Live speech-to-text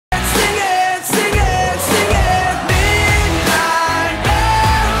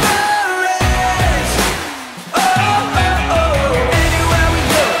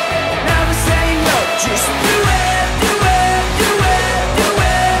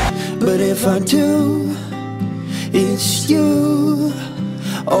but if I do, it's you.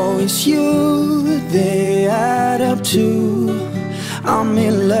 Oh, it's you they add up to. I'm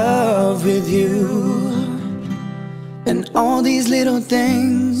in love with you. And all these little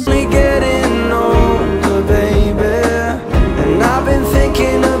things we getting older, baby. And I've been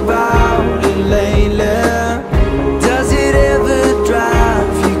thinking about it lately. Does it ever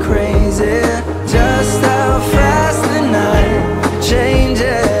drive you crazy? Just how fast the night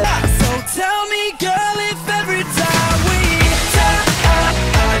changes. So tell me, girl, if every time we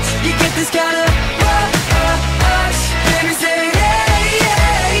touch, you get this kind of rush. Baby, say yeah,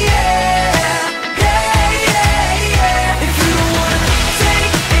 yeah, yeah, yeah, yeah, yeah. If you don't wanna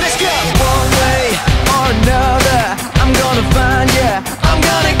take it, let's go. One way or another, I'm gonna find ya. I'm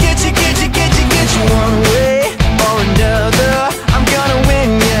gonna get you, get you, get you, get you. One way or another, I'm gonna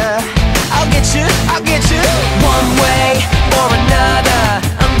win ya. I'll get you, I'll get you. One way or another.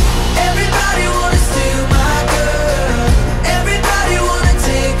 Everybody wanna steal my girl. Everybody wanna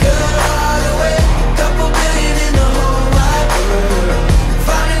take her all away. Couple billion in the whole wide world.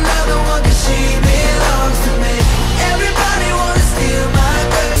 Find another one 'cause she belongs to me. Everybody wanna steal my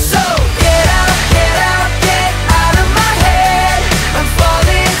girl. So get out, get out, get out of my head. I'm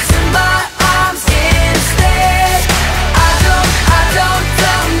falling to my arms instead. I don't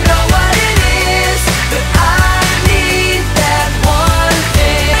know what it is, but I need that one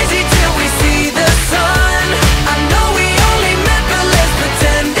thing. Crazy till we see the sun. I know we only met, but let's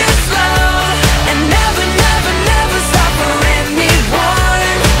pretend it's love. And never, never, never stop for anyone.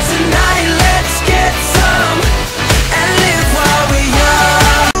 Tonight let's get some and live while we're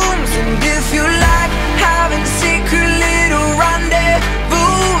young. And if you like having secret little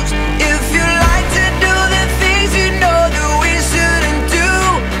rendezvous, if you like to do the things you know that we shouldn't do,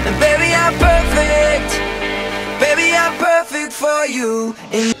 then baby I'm perfect. Baby I'm perfect for you.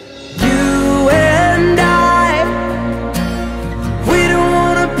 And you and I, we don't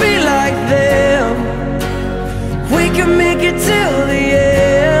wanna be like them. We can make it till the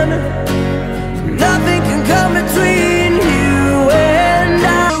end. Nothing can come between you and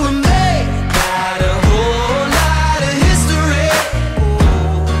I. You and me got a whole lot of history.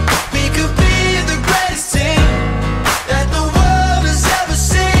 We could be the greatest team that the world has ever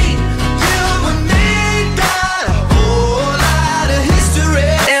seen. You and me got a whole lot of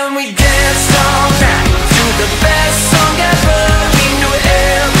history. And we dance all night to the best song ever. We knew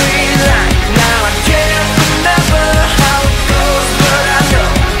every line. Now I can't remember how it goes, but I know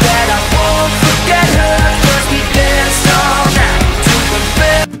that I won't forget her. 'Cause we danced all night to the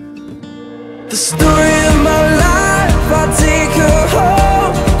best. The story of my life, I take her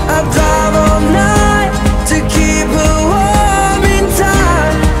home. I drive all night to keep her warm in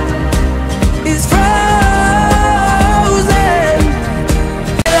time. It's frozen.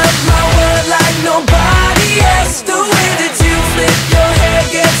 Up my world like nobody else. The way that you flip your hair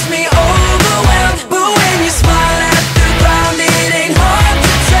gets me overwhelmed. But when you smile at the ground, it ain't hard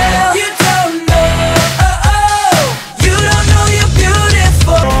to tell. You don't know, you don't know you're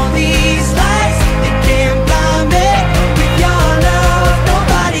beautiful. All these lights, they can't blind me. With your love,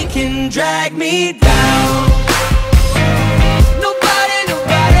 nobody can drag me down.